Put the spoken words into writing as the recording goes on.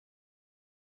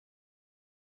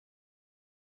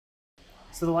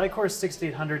So the Li-Cor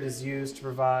 6800 is used to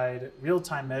provide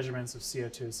real-time measurements of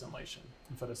CO2 assimilation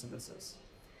in photosynthesis.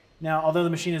 Now, although the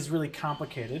machine is really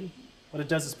complicated, what it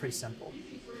does is pretty simple.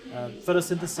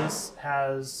 Photosynthesis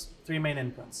has three main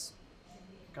inputs.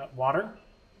 You've got water,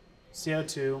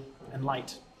 CO2, and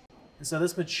light. And so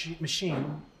this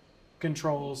machine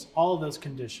controls all of those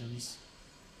conditions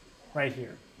right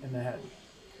here in the head.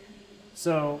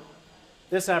 So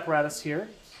this apparatus here,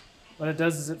 what it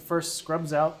does is it first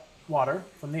scrubs out water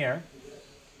from the air.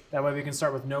 That way we can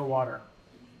start with no water.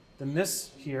 Then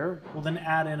this here will then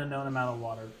add in a known amount of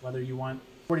water, whether you want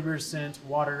 40%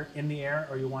 water in the air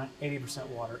or you want 80%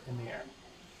 water in the air.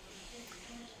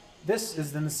 This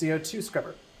is then the CO2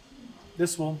 scrubber.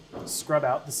 This will scrub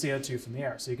out the CO2 from the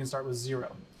air, so you can start with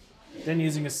 0. Then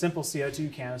using a simple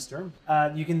CO2 canister,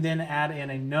 you can then add in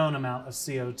a known amount of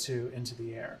CO2 into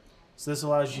the air. So this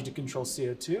allows you to control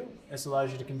CO2, this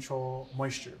allows you to control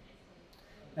moisture.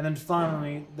 And then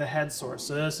finally, the head source.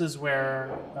 So this is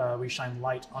where we shine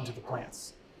light onto the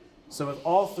plants. So with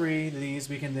all three of these,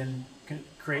 we can then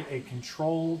create a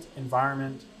controlled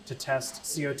environment to test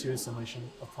CO2 assimilation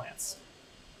of plants.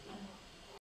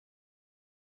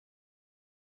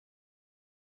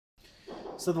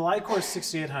 So the Li-Cor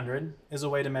 6800 is a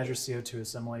way to measure CO2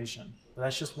 assimilation, but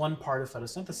that's just one part of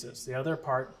photosynthesis. The other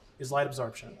part is light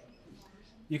absorption.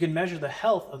 You can measure the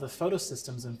health of the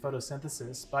photosystems in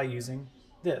photosynthesis by using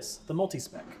this, the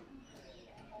MultispeQ.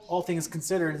 All things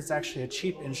considered, it's actually a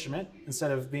cheap instrument. Instead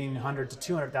of being $100,000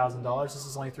 to $200,000, this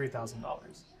is only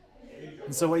 $3,000.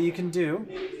 And so what you can do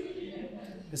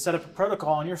is set up a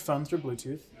protocol on your phone through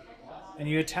Bluetooth, and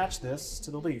you attach this to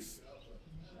the leaf.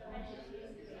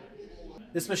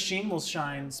 This machine will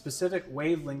shine specific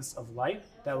wavelengths of light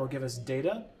that will give us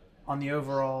data on the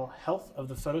overall health of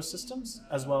the photosystems,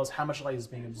 as well as how much light is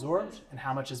being absorbed and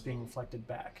how much is being reflected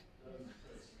back.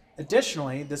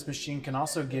 Additionally, this machine can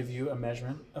also give you a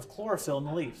measurement of chlorophyll in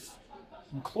the leaf.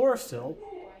 And chlorophyll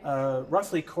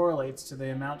roughly correlates to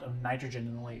the amount of nitrogen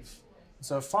in the leaf.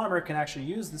 So a farmer can actually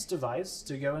use this device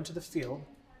to go into the field,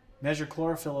 measure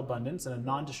chlorophyll abundance in a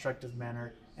non-destructive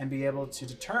manner, and be able to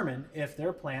determine if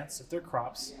their plants, if their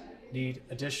crops, need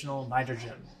additional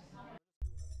nitrogen.